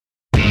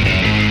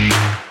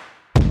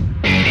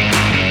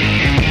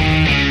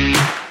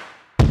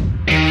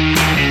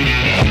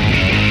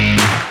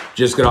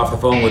Just got off the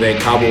phone with a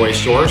Cowboys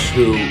source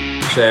who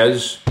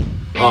says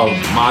of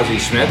Mazi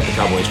Smith, the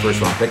Cowboys'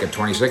 first-round pick at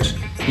 26,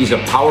 he's a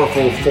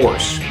powerful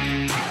force.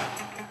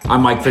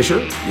 I'm Mike Fisher,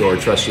 your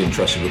trusty and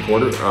trusted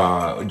reporter.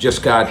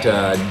 Just got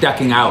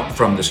ducking out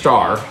from the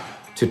Star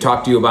to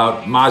talk to you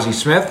about Mazi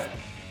Smith,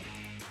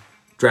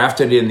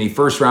 drafted in the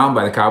first round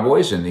by the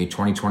Cowboys in the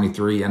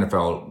 2023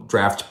 NFL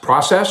draft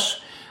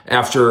process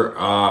after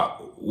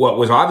what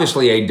was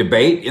obviously a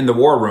debate in the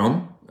war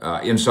room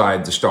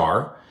inside the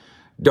Star.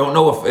 Don't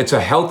know if it's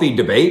a healthy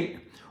debate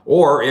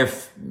or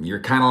if you're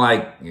kind of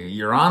like,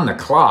 you're on the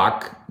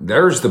clock,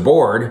 there's the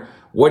board,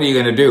 what are you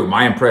going to do?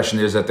 My impression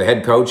is that the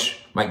head coach,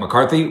 Mike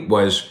McCarthy,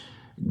 was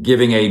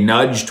giving a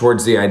nudge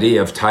towards the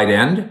idea of tight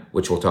end,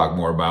 which we'll talk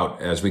more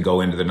about as we go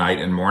into the night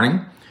and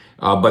morning.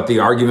 But the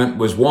argument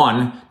was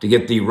one to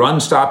get the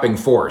run-stopping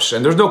force.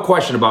 And there's no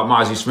question about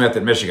Mazi Smith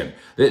at Michigan.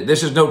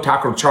 This is no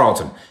Taco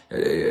Charlton.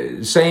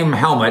 Same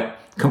helmet,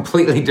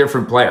 completely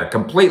different player.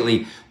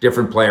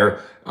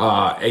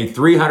 A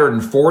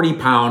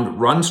 340-pound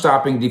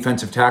run-stopping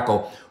defensive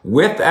tackle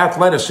with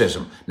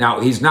athleticism. Now,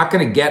 he's not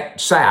going to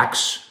get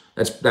sacks.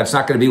 That's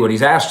not going to be what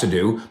he's asked to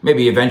do.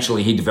 Maybe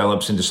eventually he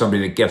develops into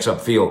somebody that gets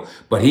upfield.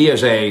 But he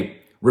is a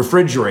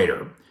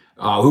refrigerator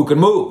who can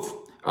move.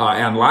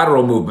 And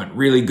lateral movement,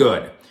 really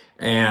good.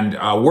 And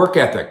work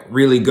ethic,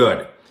 really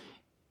good.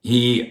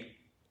 He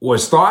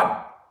was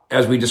thought,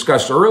 as we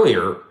discussed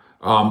earlier,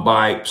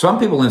 by some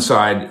people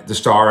inside the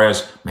Star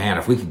as, man,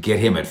 if we could get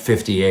him at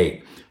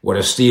 58, what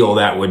a steal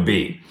that would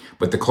be.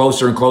 But the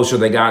closer and closer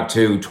they got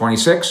to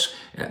 26,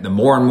 the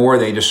more and more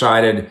they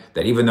decided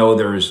that even though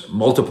there's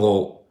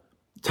multiple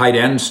tight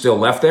ends still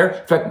left there,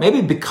 in fact,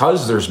 maybe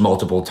because there's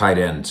multiple tight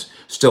ends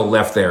still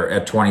left there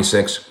at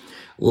 26,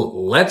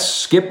 let's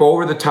skip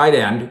over the tight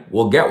end.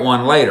 We'll get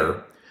one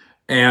later.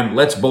 And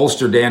let's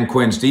bolster Dan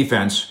Quinn's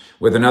defense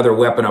with another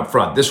weapon up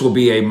front. This will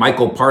be a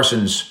Michael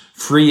Parsons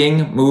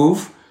freeing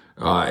move.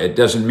 It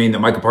doesn't mean that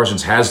Michael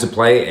Parsons has to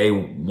play a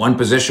one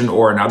position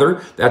or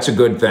another. That's a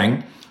good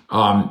thing.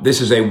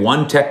 This is a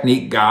one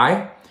technique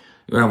guy.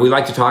 We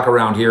like to talk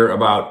around here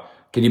about,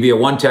 can you be a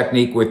one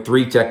technique with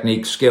three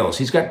technique skills?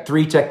 He's got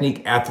three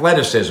technique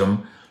athleticism.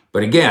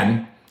 But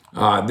again,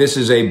 this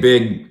is a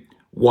big,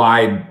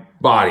 wide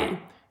body.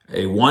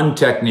 A one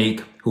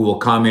technique who will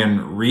come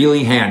in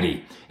really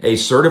handy. A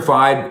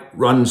certified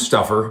run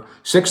stuffer,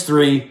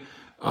 6'3".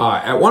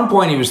 At one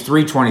point he was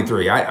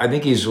 323. I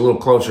think he's a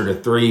little closer to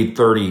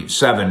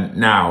 337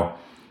 now.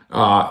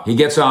 He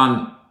gets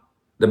on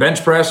the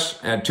bench press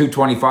at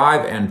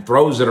 225 and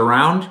throws it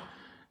around.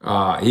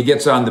 He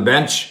gets on the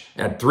bench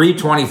at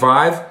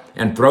 325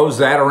 and throws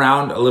that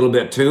around a little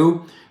bit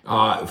too.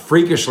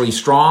 Freakishly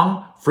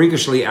strong,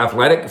 freakishly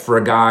athletic for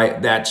a guy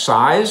that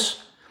size.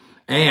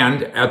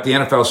 And at the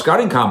NFL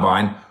Scouting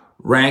Combine,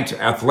 ranked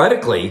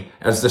athletically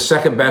as the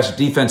second best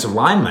defensive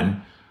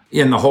lineman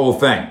in the whole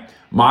thing.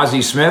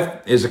 Mazi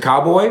Smith is a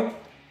Cowboy,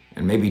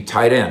 and maybe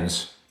tight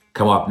ends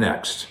come up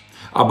next.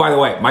 By the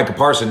way, Micah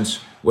Parsons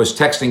was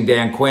texting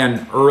Dan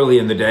Quinn early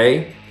in the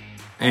day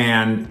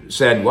and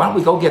said, why don't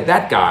we go get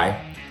that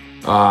guy?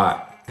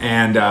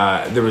 And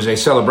there was a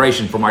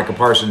celebration for Micah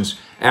Parsons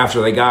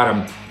after they got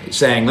him,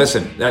 saying,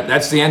 listen,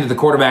 that's the end of the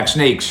quarterback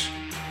sneaks,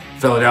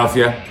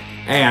 Philadelphia.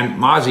 And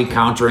Mazi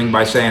countering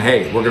by saying,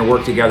 hey, we're going to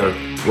work together.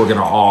 We're going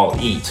to all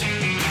eat.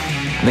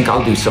 I think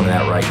I'll do some of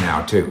that right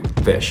now, too.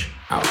 Fish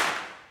out.